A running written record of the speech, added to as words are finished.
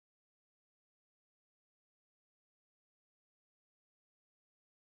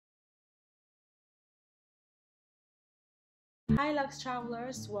Hi Lux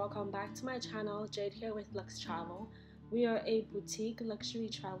Travelers, welcome back to my channel. Jade here with LUXTRVL. We are a boutique luxury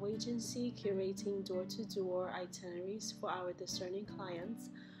travel agency curating door-to-door itineraries for our discerning clients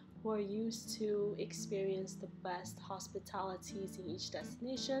who are used to experience the best hospitalities in each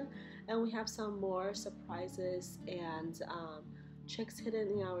destination, and we have some more surprises and tricks hidden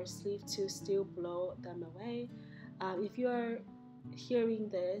in our sleeve to still blow them away. If you are hearing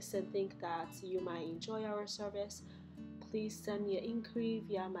this and think that you might enjoy our service, please send me an inquiry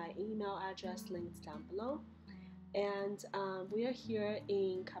via my email address linked down below. And we are here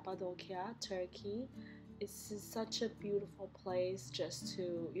in Cappadocia, Turkey. It's such a beautiful place, just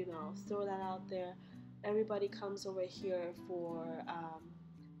to throw that out there. Everybody comes over here for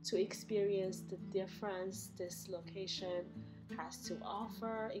to experience the difference this location has to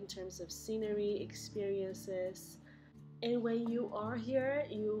offer in terms of scenery, experiences. And when you are here,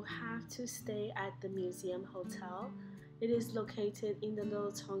 you have to stay at the Museum Hotel. It is located in the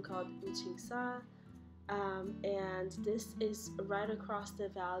little town called Uçingsa, and this is right across the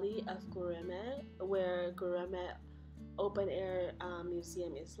valley of Göreme, where Göreme Open Air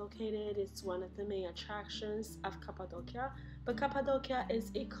Museum is located. It's one of the main attractions of Cappadocia, but Cappadocia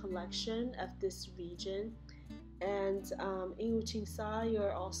is a collection of this region. And in Uçingsa,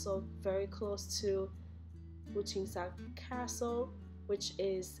 you're also very close to Uçingsa Castle, which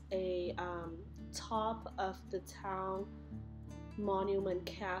is a top of the town monument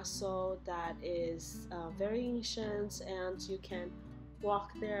castle that is very ancient, and you can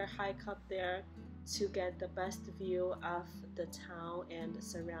walk there, hike up there to get the best view of the town and the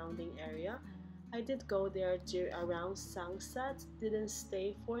surrounding area. I did go there around sunset, didn't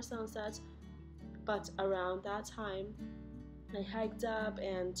stay for sunset, but around that time I hiked up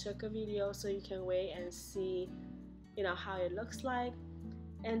and took a video so you can wait and see how it looks like.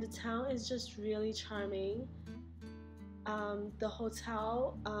 And the town is just really charming. The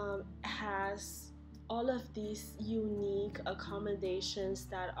hotel has all of these unique accommodations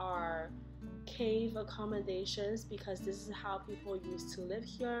that are cave accommodations, because this is how people used to live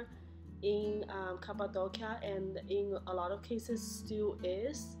here in Cappadocia, and in a lot of cases still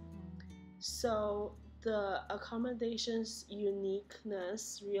is. So the accommodations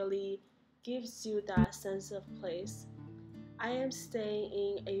uniqueness really gives you that sense of place. I am staying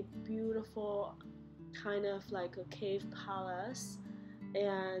in a beautiful kind of like a cave palace,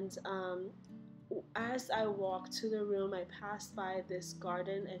 and as I walked to the room, I passed by this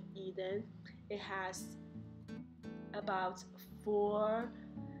Garden of Eden. It has about four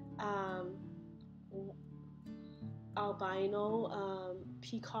albino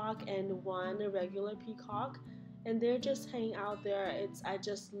peacock and one regular peacock, and they're just hanging out there. I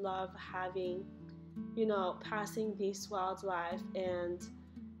just love having passing these wildlife. And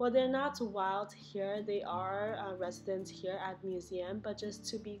well, they're not wild here, they are residents here at museum, but just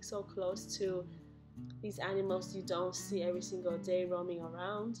to be so close to these animals you don't see every single day roaming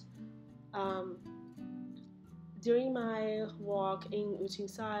around. During my walk in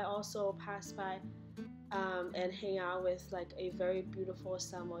Uçingsa, I also passed by and hang out with like a very beautiful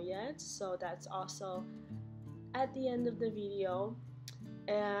samoyed, so that's also at the end of the video.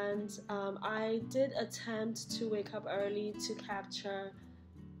 And I did attempt to wake up early to capture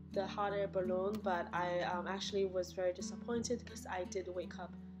the hot air balloon, but I actually was very disappointed because I did wake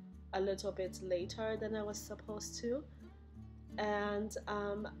up a little bit later than I was supposed to. And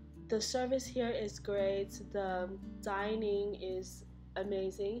the service here is great, the dining is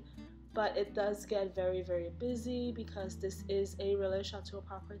amazing, but it does get very, very busy because this is a relais chateau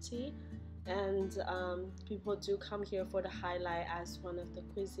property, and people do come here for the highlight as one of the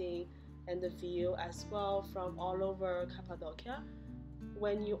cuisine and the view as well from all over Cappadocia.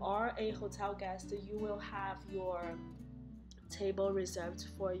 When you are a hotel guest, you will have your table reserved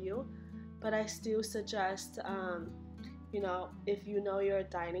for you, but I still suggest if you know you're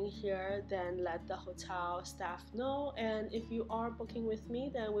dining here, then let the hotel staff know, and if you are booking with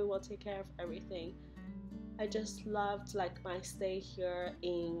me, then we will take care of everything. I just loved like my stay here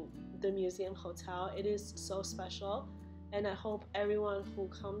in the Museum Hotel. It is so special, and I hope everyone who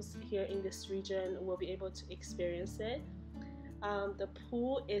comes here in this region will be able to experience it. The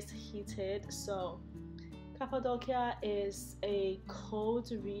pool is heated, so Cappadocia is a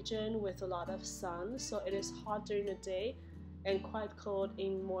cold region with a lot of sun, so it is hot during the day and quite cold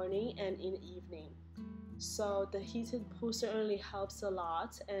in morning and in evening. So the heated pool certainly helps a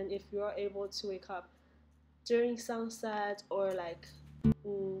lot, and if you are able to wake up during sunset, or like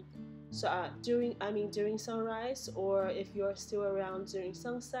during sunrise, or if you're still around during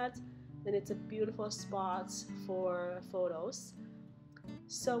sunset, then it's a beautiful spot for photos.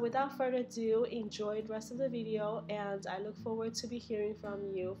 So without further ado, enjoy the rest of the video, and I look forward to be hearing from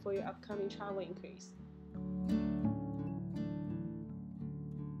you for your upcoming travel inquiries.